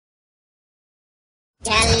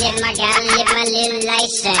Gotta live my little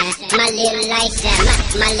license, my little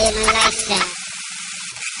license, my little license.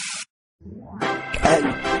 Hey,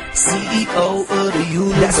 CEO of the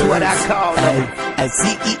universe. That's what I call him. Hey,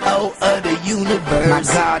 CEO of the universe. My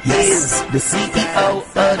God is the CEO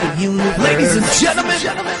of the universe. Ladies and gentlemen,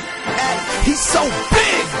 hey, he's so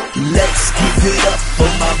big. Let's give it up for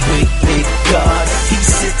my big, big God. He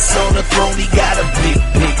sits on the throne, he got a big,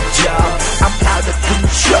 big job. I'm out of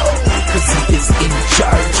control, cause he is in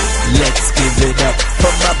charge. Let's give it up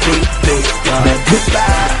for my big, big God. Now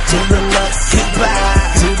goodbye to the lust,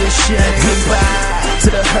 goodbye to the shame, goodbye to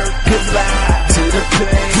the hurt, goodbye to the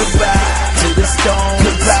pain, goodbye to the storm,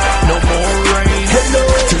 goodbye. No more rain, hello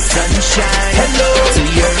to sunshine, hello to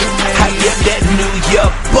your name. I am that New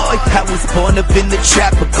York boy, I was born up in the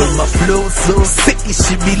tropical. My flow so sick, it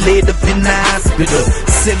should be laid up in the hospital.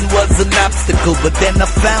 Sin was an obstacle, but then I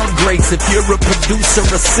found grace. If you're a producer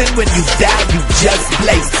of sin, when you die, you just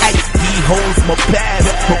blaze. Ay, he holds my past,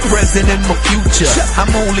 my present, and my future. I'm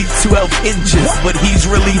only 12 inches, but he's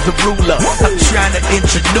really the ruler. I'm trying to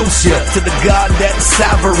introduce you to the God that's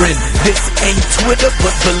sovereign. This ain't Twitter,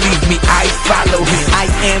 but believe me, I follow him. I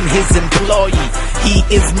am his employee, he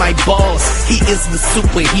is my boss. He is the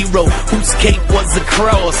superhero whose cape was a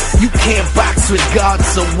cross. You can't box with God,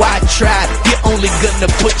 so why try? You're only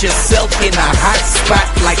gonna put yourself in a hot spot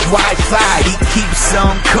like Wi-Fi. He keeps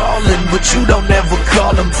on calling, but you don't ever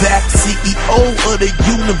call him back. CEO of the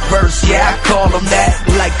universe, yeah, I call him that.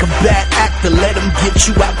 Like a bad actor, let him get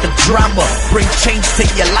you out the drama. Bring change to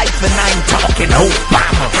your life, and I ain't talking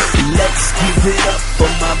Obama. Let's give it up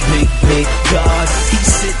for my big, big God. He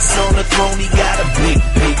sits on the throne, he got a big,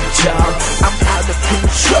 big job. I'm out of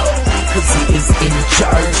control, cause he is in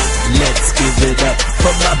charge. Let's give it up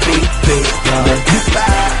for my big, big God. Now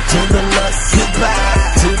goodbye to the lust, goodbye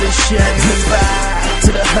to the shame, goodbye to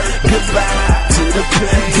the hurt, goodbye to the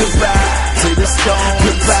pain, goodbye to the storm,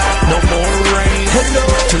 goodbye. No more rain, hello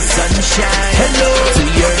to sunshine, hello to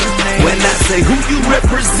your name. When I say who you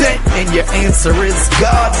represent and your answer is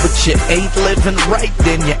God, but you ain't living right,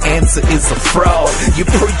 then your answer is a fraud. You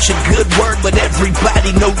preach a good word, but everybody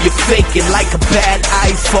know you're faking. Like a bad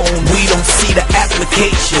iPhone, we don't see the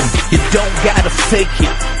application. You don't gotta fake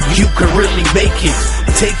it, you can really make it.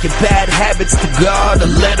 Take your bad habits to God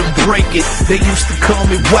and let him break it. They used to call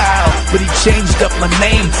me wild, but he changed up my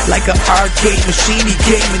name. Like an arcade machine, he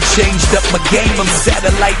came and changed up my game. I'm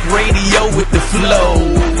satellite radio with the flow,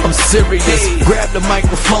 I'm serious. Grab the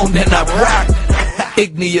microphone and I rock.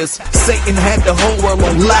 Igneous, Satan had the whole world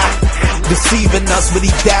on lock, deceiving us, but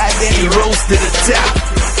he died and he rose to the top.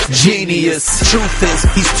 Genius, truth is,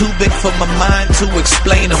 he's too big for my mind to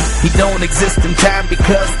explain him. He don't exist in time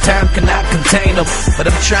because time cannot contain him.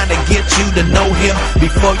 But I'm trying to get you to know him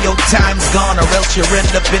before your time's gone, or else you'll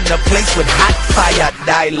end up in a place with hot fire,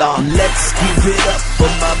 die long. Let's give it up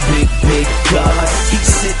for my big, big God. He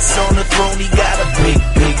sits on the throne, he got a big,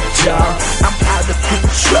 big job. I'm out of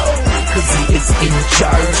control, cause he is in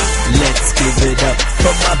charge. Let's give it up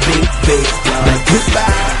for my big, big God. Now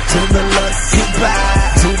goodbye to the lust,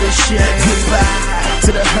 goodbye to the shame, goodbye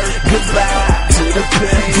to the hurt, goodbye to the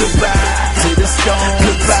pain, goodbye to the storm,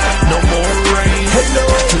 goodbye. No more rain, hello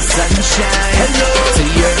to sunshine, hello to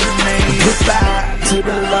your name. Goodbye to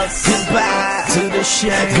the lust, goodbye to the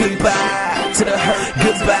shame, goodbye to the hurt,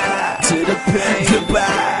 goodbye to the pain,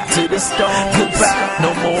 goodbye to the storm, goodbye.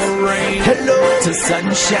 No more rain, hello to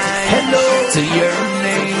sunshine, hello to your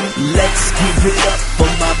name. Let's give it up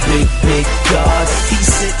for my big, big God. He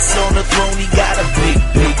sits on the throne, he got a big,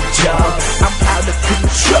 big job. I'm out of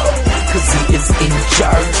control, cause he is in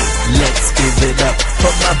charge. Let's give it up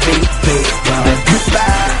for my big, big God. Now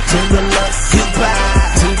goodbye to the lust, goodbye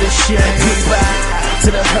to the shame, goodbye to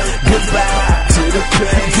the hurt, goodbye to the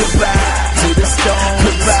pain, goodbye to the storm,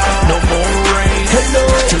 goodbye. No more rain, hello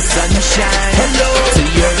to sunshine, hello to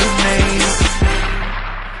your name.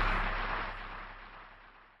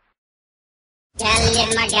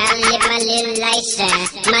 Gotta live my little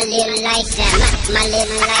license, my little license, my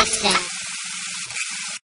little license.